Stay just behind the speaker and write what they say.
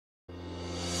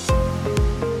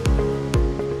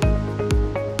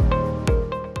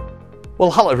Well,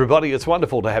 hello everybody. It's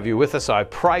wonderful to have you with us. I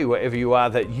pray wherever you are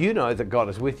that you know that God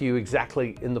is with you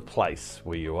exactly in the place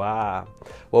where you are.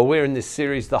 Well, we're in this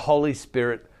series, The Holy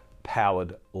Spirit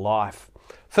Powered Life.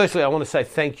 Firstly, I want to say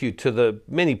thank you to the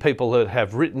many people that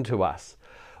have written to us.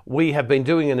 We have been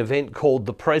doing an event called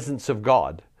The Presence of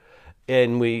God.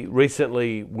 And we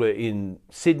recently were in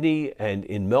Sydney and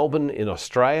in Melbourne in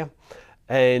Australia.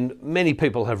 And many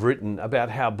people have written about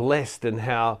how blessed and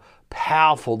how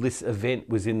powerful this event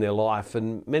was in their life.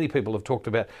 And many people have talked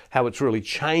about how it's really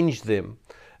changed them.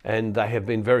 And they have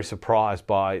been very surprised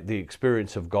by the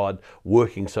experience of God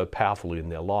working so powerfully in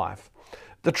their life.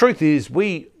 The truth is,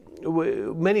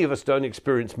 many of us don't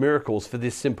experience miracles for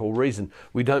this simple reason.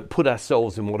 We don't put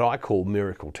ourselves in what I call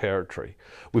miracle territory.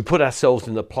 We put ourselves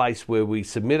in the place where we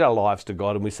submit our lives to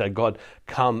God and we say, God,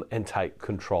 come and take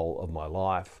control of my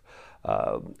life.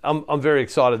 I'm very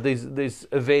excited. This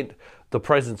event, The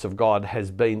Presence of God,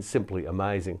 has been simply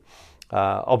amazing.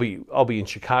 I'll be in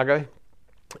Chicago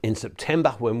in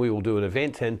September when we will do an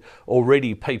event, and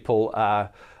already people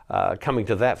are coming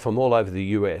to that from all over the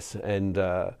US, and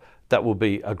that will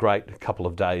be a great couple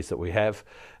of days that we have.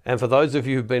 And for those of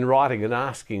you who've been writing and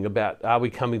asking about, are we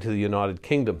coming to the United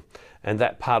Kingdom and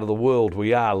that part of the world,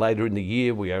 we are later in the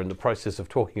year. We are in the process of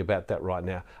talking about that right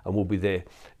now, and we'll be there.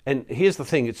 And here's the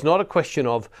thing, it's not a question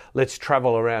of let's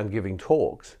travel around giving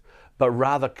talks, but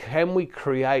rather can we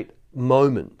create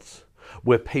moments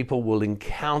where people will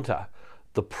encounter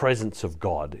the presence of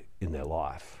God in their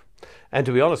life. And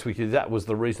to be honest with you, that was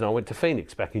the reason I went to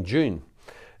Phoenix back in June.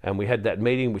 And we had that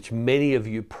meeting which many of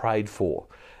you prayed for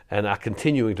and are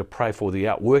continuing to pray for the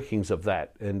outworkings of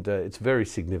that. And it's very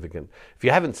significant. If you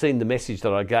haven't seen the message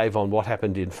that I gave on what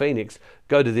happened in Phoenix,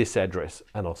 go to this address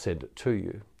and I'll send it to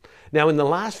you. Now, in the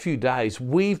last few days,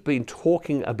 we've been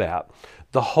talking about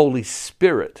the Holy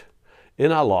Spirit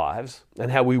in our lives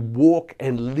and how we walk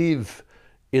and live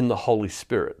in the Holy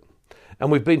Spirit.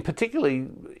 And we've been particularly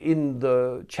in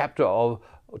the chapter of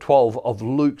 12 of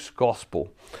Luke's Gospel.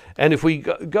 And if we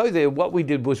go there, what we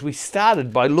did was we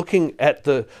started by looking at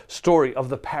the story of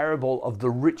the parable of the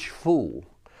rich fool.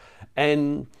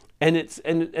 And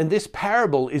this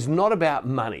parable is not about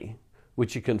money,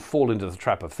 which you can fall into the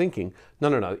trap of thinking.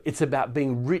 No. It's about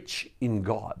being rich in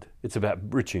God. It's about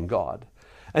rich in God.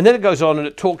 And then it goes on and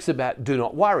it talks about do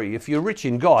not worry. If you're rich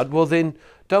in God, well then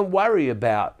don't worry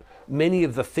about many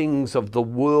of the things of the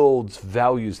world's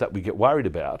values that we get worried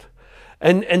about.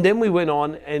 And then we went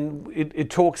on and it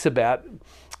talks about,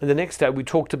 and the next day we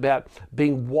talked about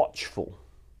being watchful,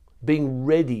 being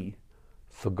ready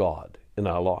for God in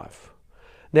our life.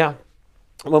 Now,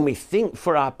 when we think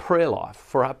for our prayer life,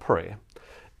 for our prayer,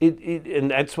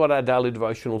 and that's what our daily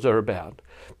devotionals are about,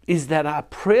 is that our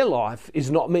prayer life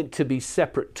is not meant to be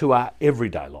separate to our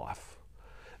everyday life.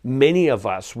 Many of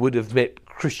us would have met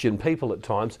Christian people at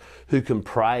times who can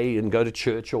pray and go to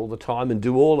church all the time and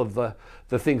do all of the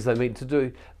things they mean to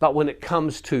do. But when it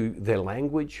comes to their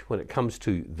language, when it comes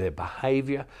to their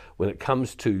behavior, when it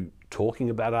comes to talking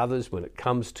about others, when it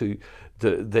comes to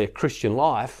their Christian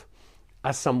life,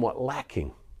 are somewhat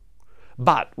lacking.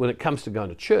 But when it comes to going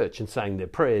to church and saying their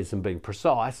prayers and being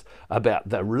precise about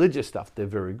the religious stuff, they're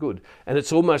very good. And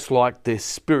it's almost like their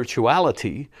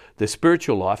spirituality, their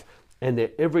spiritual life, and their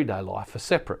everyday life are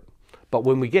separate. But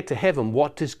when we get to heaven,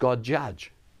 what does God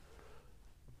judge?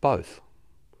 Both.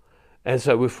 And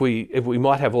so if we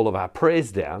might have all of our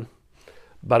prayers down,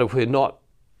 but if we're not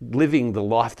living the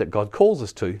life that God calls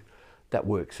us to, that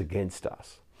works against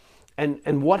us.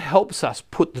 And what helps us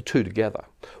put the two together?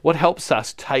 What helps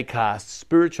us take our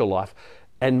spiritual life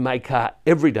and make our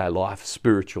everyday life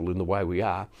spiritual in the way we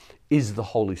are is the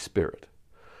Holy Spirit.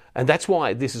 And that's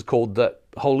why this is called the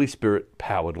Holy Spirit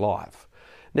Powered Life.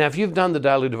 Now, if you've done the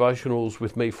daily devotionals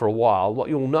with me for a while, what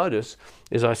you'll notice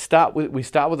is we start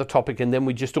with a topic and then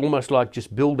we just almost like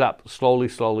just build up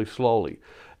slowly,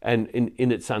 and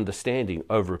in its understanding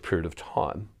over a period of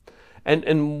time.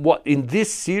 And what in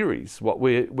this series, what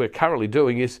we're currently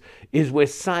doing is we're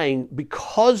saying,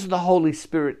 because the Holy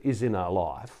Spirit is in our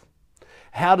life,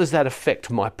 how does that affect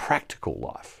my practical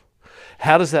life?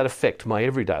 How does that affect my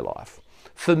everyday life?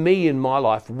 For me in my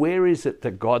life, where is it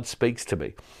that God speaks to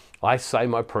me? I say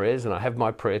my prayers and I have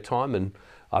my prayer time, and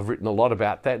I've written a lot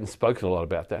about that and spoken a lot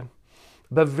about that.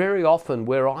 But very often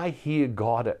where I hear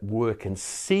God at work and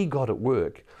see God at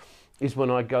work is when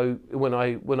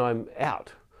I'm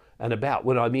out and about,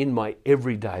 when I'm in my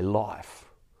everyday life,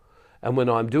 and when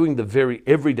I'm doing the very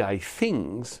everyday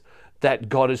things that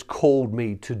God has called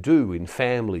me to do in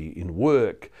family, in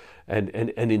work, and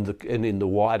in the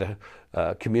wider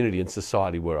community and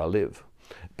society where I live.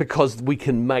 because we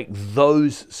can make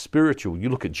those spiritual. You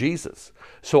look at Jesus.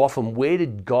 So often, where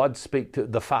did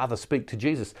the Father speak to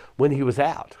Jesus? When he was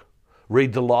out.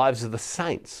 Read the lives of the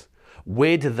saints.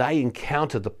 Where do they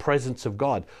encounter the presence of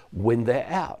God? When they're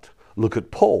out. Look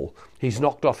at Paul. He's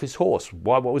knocked off his horse.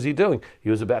 Why? What was he doing? He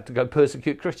was about to go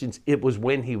persecute Christians. It was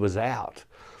when he was out.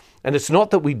 And it's not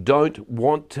that we don't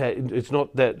want to, it's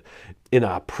not that in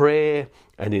our prayer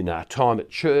and in our time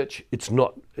at church, it's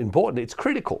not important. It's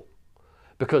critical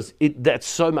because that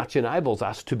so much enables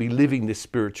us to be living this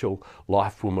spiritual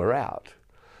life when we're out.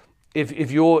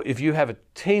 If you have a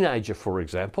teenager, for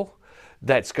example,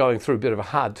 that's going through a bit of a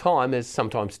hard time, as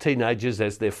sometimes teenagers,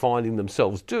 as they're finding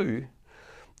themselves do,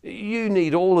 you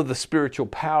need all of the spiritual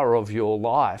power of your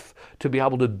life to be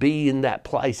able to be in that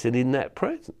place and in that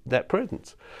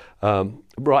presence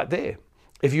right there.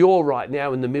 If you're right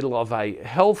now in the middle of a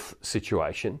health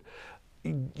situation,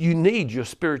 you need your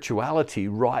spirituality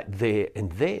right there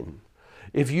and then.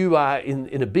 If you are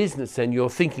in a business and you're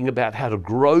thinking about how to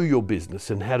grow your business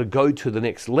and how to go to the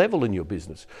next level in your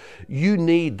business, you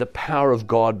need the power of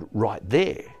God right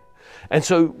there. And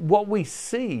so what we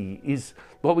see is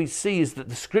that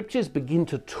the scriptures begin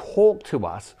to talk to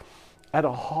us at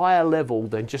a higher level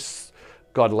than just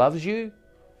God loves you,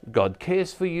 God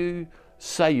cares for you,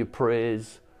 say your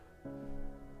prayers.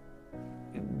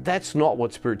 That's not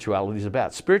what spirituality is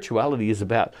about. Spirituality is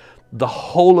about the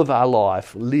whole of our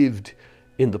life lived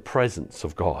in the presence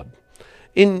of God.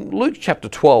 In Luke chapter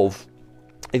 12,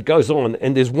 it goes on,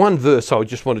 and there's one verse I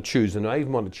just want to choose, and I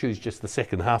even want to choose just the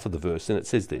second half of the verse, and it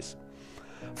says this: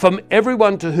 "From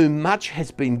everyone to whom much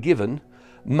has been given,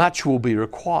 much will be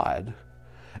required.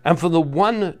 And from the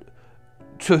one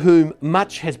to whom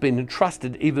much has been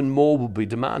entrusted, even more will be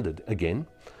demanded." Again,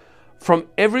 from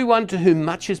everyone to whom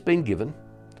much has been given,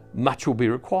 much will be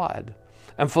required.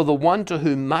 And for the one to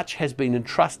whom much has been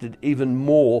entrusted, even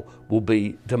more will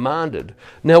be demanded.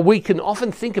 Now, we can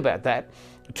often think about that,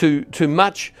 too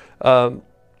much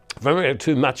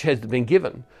has been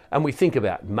given, and we think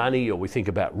about money or we think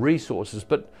about resources.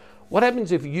 But what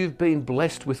happens if you've been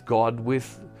blessed with God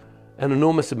with an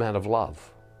enormous amount of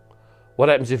love? What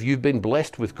happens if you've been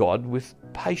blessed with God with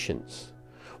patience?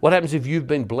 What happens if you've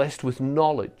been blessed with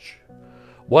knowledge?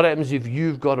 What happens if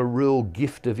you've got a real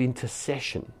gift of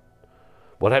intercession?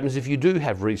 What happens if you do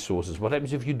have resources? What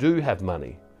happens if you do have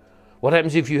money? What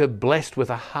happens if you are blessed with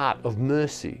a heart of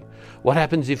mercy? What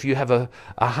happens if you have a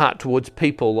heart towards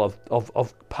people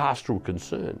of pastoral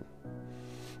concern?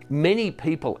 Many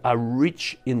people are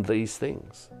rich in these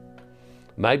things.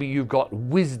 Maybe you've got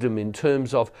wisdom in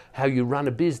terms of how you run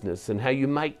a business and how you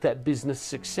make that business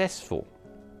successful.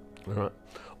 All right.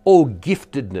 Or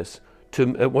giftedness.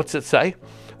 What's it say?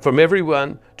 From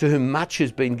everyone to whom much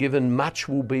has been given, much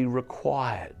will be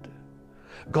required.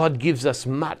 God gives us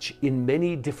much in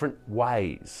many different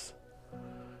ways.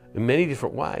 In many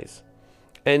different ways.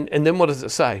 And then what does it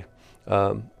say?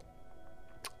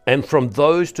 And from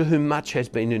those to whom much has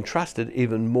been entrusted,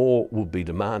 even more will be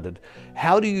demanded.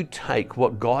 How do you take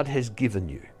what God has given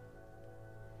you?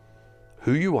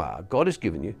 Who you are, God has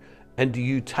given you, and do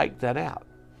you take that out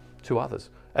to others?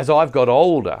 As I've got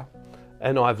older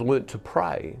and I've learnt to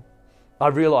pray, I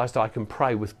realised I can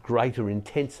pray with greater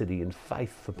intensity and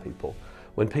faith for people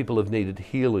when people have needed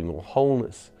healing or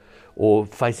wholeness or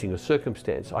facing a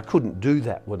circumstance. I couldn't do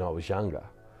that when I was younger,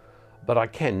 but I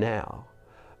can now.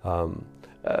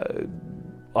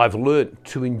 I've learnt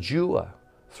to endure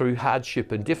through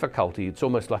hardship and difficulty. It's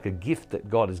almost like a gift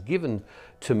that God has given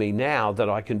to me now that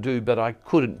I can do, but I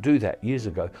couldn't do that years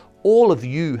ago. All of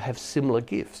you have similar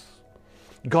gifts.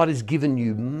 God has given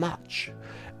you much,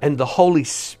 and the Holy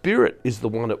Spirit is the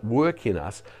one at work in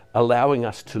us, allowing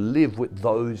us to live with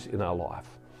those in our life.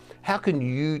 How can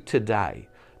you today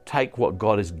take what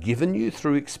God has given you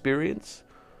through experience,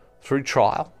 through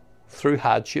trial, through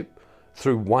hardship,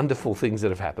 through wonderful things that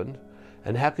have happened,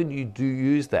 and how can you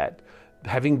use that,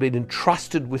 having been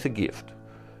entrusted with a gift,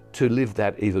 to live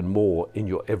that even more in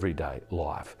your everyday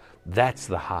life? That's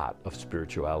the heart of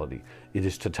spirituality. It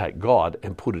is to take God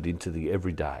and put it into the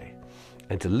everyday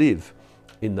and to live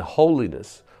in the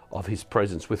holiness of His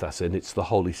presence with us. And it's the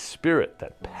Holy Spirit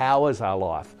that powers our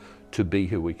life to be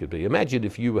who we could be. Imagine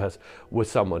if you were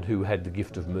someone who had the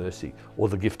gift of mercy or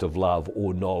the gift of love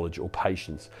or knowledge or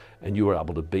patience, and you were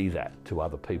able to be that to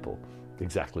other people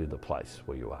exactly in the place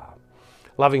where you are.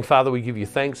 Loving Father, we give you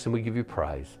thanks and we give you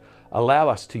praise. Allow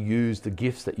us to use the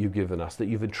gifts that you've given us, that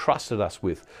you've entrusted us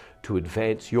with, to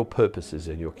advance your purposes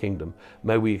in your kingdom.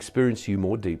 May we experience you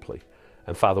more deeply.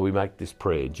 And Father, we make this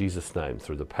prayer in Jesus' name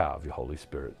through the power of your Holy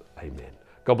Spirit. Amen.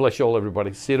 God bless you all,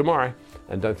 everybody. See you tomorrow.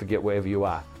 And don't forget, wherever you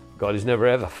are, God is never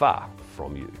ever far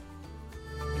from you.